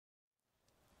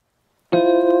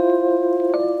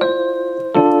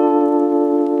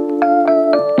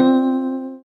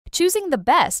Choosing the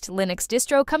best Linux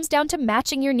distro comes down to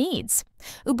matching your needs.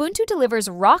 Ubuntu delivers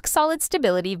rock-solid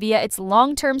stability via its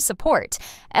long-term support,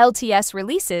 LTS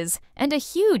releases, and a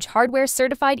huge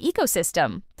hardware-certified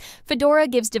ecosystem. Fedora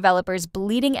gives developers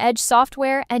bleeding-edge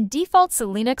software and defaults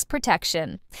Linux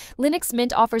protection. Linux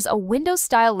Mint offers a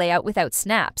Windows-style layout without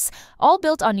snaps, all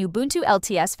built on Ubuntu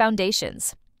LTS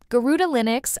foundations. Garuda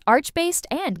Linux, Arch-based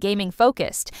and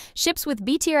gaming-focused, ships with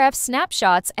BTRF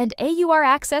snapshots and AUR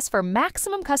access for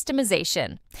maximum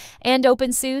customization. And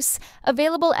OpenSUSE,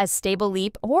 available as Stable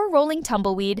Leap or Rolling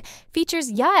Tumbleweed,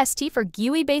 features YaST for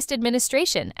GUI-based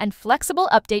administration and flexible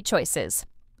update choices.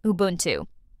 Ubuntu.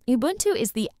 Ubuntu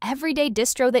is the everyday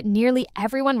distro that nearly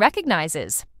everyone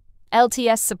recognizes.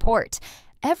 LTS support.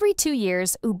 Every 2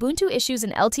 years, Ubuntu issues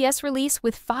an LTS release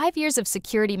with 5 years of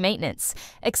security maintenance,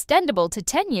 extendable to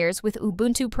 10 years with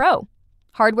Ubuntu Pro.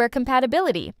 Hardware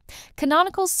compatibility.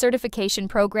 Canonical's certification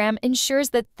program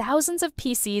ensures that thousands of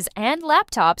PCs and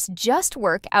laptops just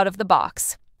work out of the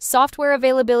box. Software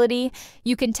availability.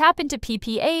 You can tap into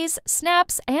PPAs,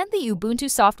 snaps, and the Ubuntu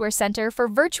Software Center for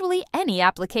virtually any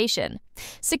application.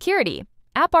 Security.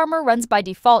 AppArmor runs by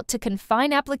default to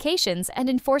confine applications and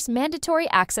enforce mandatory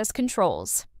access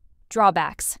controls.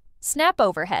 Drawbacks. Snap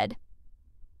overhead.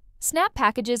 Snap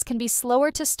packages can be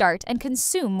slower to start and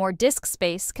consume more disk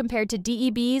space compared to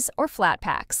DEBs or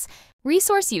Flatpaks.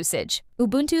 Resource usage.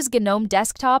 Ubuntu's GNOME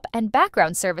desktop and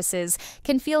background services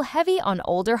can feel heavy on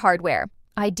older hardware,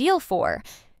 ideal for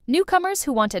newcomers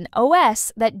who want an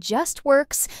OS that just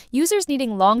works, users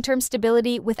needing long-term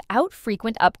stability without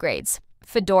frequent upgrades.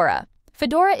 Fedora.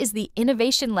 Fedora is the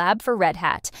innovation lab for Red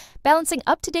Hat, balancing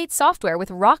up-to-date software with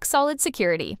rock-solid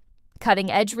security.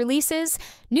 Cutting-edge releases,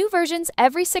 new versions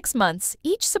every 6 months,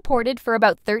 each supported for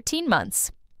about 13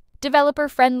 months.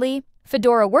 Developer-friendly,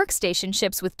 Fedora Workstation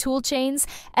ships with toolchains,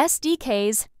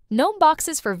 SDKs, GNOME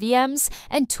boxes for VMs,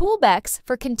 and toolbacks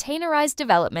for containerized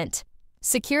development.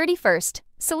 Security first,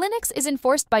 Linux is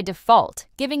enforced by default,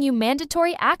 giving you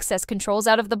mandatory access controls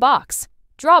out of the box.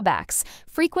 Drawbacks,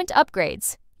 frequent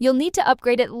upgrades. You'll need to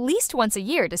upgrade at least once a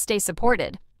year to stay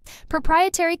supported.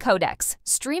 Proprietary codecs.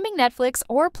 Streaming Netflix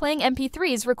or playing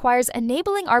MP3s requires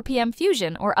enabling RPM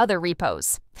Fusion or other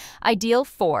repos. Ideal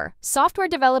for software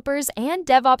developers and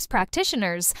DevOps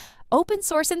practitioners, open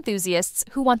source enthusiasts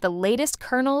who want the latest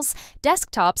kernels,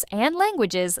 desktops, and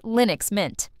languages. Linux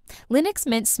Mint. Linux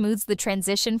Mint smooths the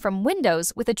transition from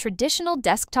Windows with a traditional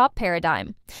desktop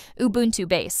paradigm. Ubuntu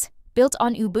Base. Built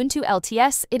on Ubuntu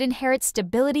LTS, it inherits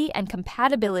stability and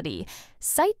compatibility.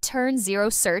 Site Turn Zero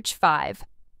Search 5.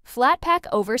 Flatpak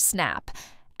over Snap.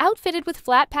 Outfitted with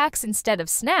Flatpaks instead of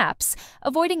snaps,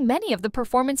 avoiding many of the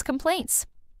performance complaints.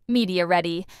 Media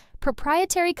Ready.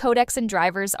 Proprietary codecs and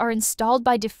drivers are installed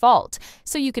by default,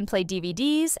 so you can play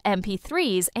DVDs,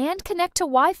 MP3s, and connect to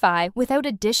Wi-Fi without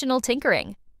additional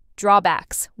tinkering.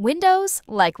 Drawbacks. Windows,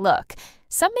 like look.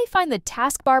 Some may find the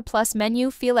Taskbar Plus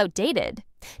menu feel outdated.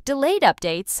 Delayed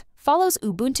updates follows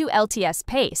Ubuntu LTS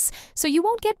pace, so you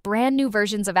won't get brand new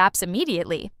versions of apps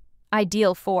immediately.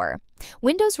 Ideal for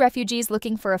Windows refugees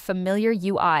looking for a familiar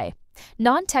UI,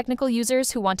 non-technical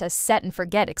users who want a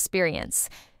set-and-forget experience.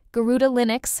 Garuda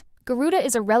Linux. Garuda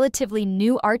is a relatively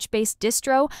new Arch-based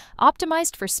distro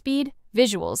optimized for speed,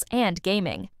 visuals, and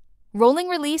gaming. Rolling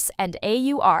release and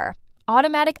AUR.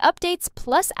 Automatic updates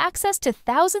plus access to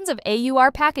thousands of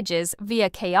AUR packages via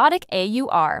chaotic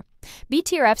AUR.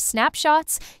 BTRF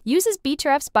Snapshots uses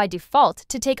BTRFs by default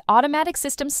to take automatic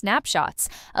system snapshots,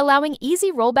 allowing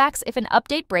easy rollbacks if an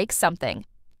update breaks something.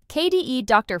 KDE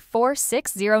Dr.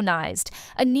 4609ized,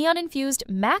 a neon-infused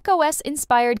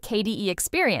macOS-inspired KDE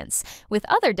experience, with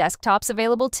other desktops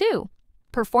available too.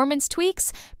 Performance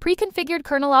tweaks, pre-configured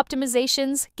kernel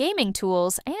optimizations, gaming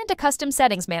tools, and a custom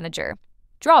settings manager.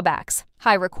 Drawbacks.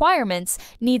 High requirements,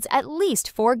 needs at least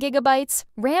 4 GB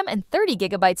RAM and 30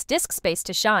 GB disk space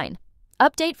to shine.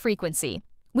 Update frequency.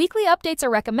 Weekly updates are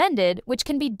recommended, which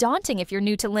can be daunting if you're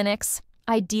new to Linux.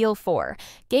 Ideal for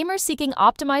gamers seeking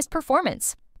optimized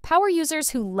performance, power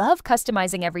users who love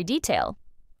customizing every detail.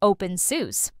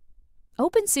 OpenSUSE.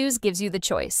 OpenSUSE gives you the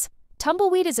choice.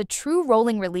 Tumbleweed is a true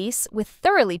rolling release with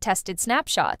thoroughly tested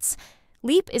snapshots.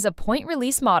 Leap is a point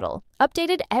release model,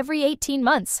 updated every 18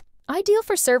 months. Ideal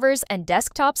for servers and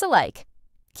desktops alike.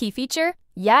 Key feature,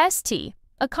 YaST,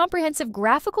 a comprehensive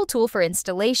graphical tool for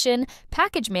installation,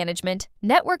 package management,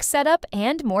 network setup,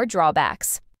 and more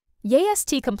drawbacks.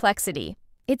 YaST complexity.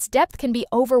 Its depth can be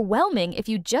overwhelming if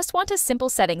you just want a simple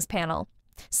settings panel.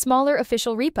 Smaller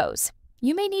official repos.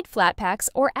 You may need Flatpaks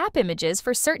or app images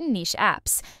for certain niche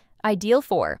apps. Ideal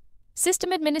for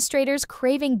system administrators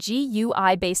craving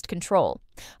GUI-based control,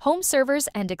 home servers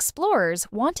and explorers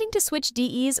wanting to switch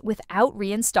DEs without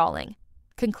reinstalling.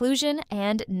 Conclusion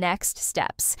and next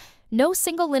steps. No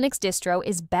single Linux distro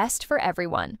is best for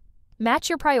everyone. Match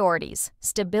your priorities: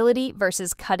 stability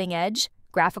versus cutting edge,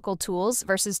 graphical tools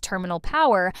versus terminal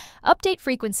power, update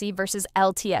frequency versus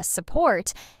LTS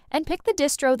support, and pick the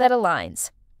distro that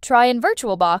aligns. Try in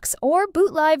VirtualBox or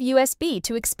boot live USB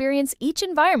to experience each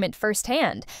environment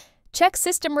firsthand. Check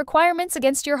system requirements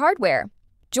against your hardware.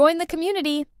 Join the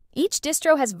community. Each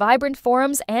distro has vibrant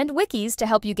forums and wikis to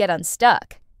help you get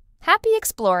unstuck. Happy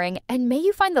exploring, and may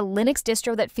you find the Linux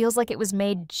distro that feels like it was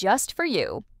made just for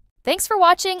you. Thanks for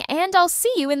watching, and I'll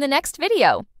see you in the next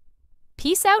video.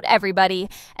 Peace out, everybody,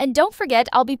 and don't forget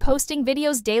I'll be posting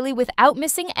videos daily without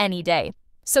missing any day.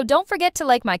 So don't forget to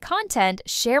like my content,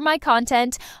 share my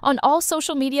content on all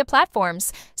social media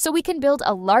platforms so we can build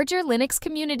a larger Linux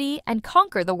community and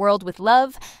conquer the world with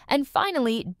love. And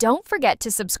finally, don't forget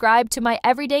to subscribe to my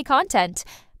everyday content.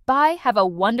 Bye, have a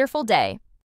wonderful day.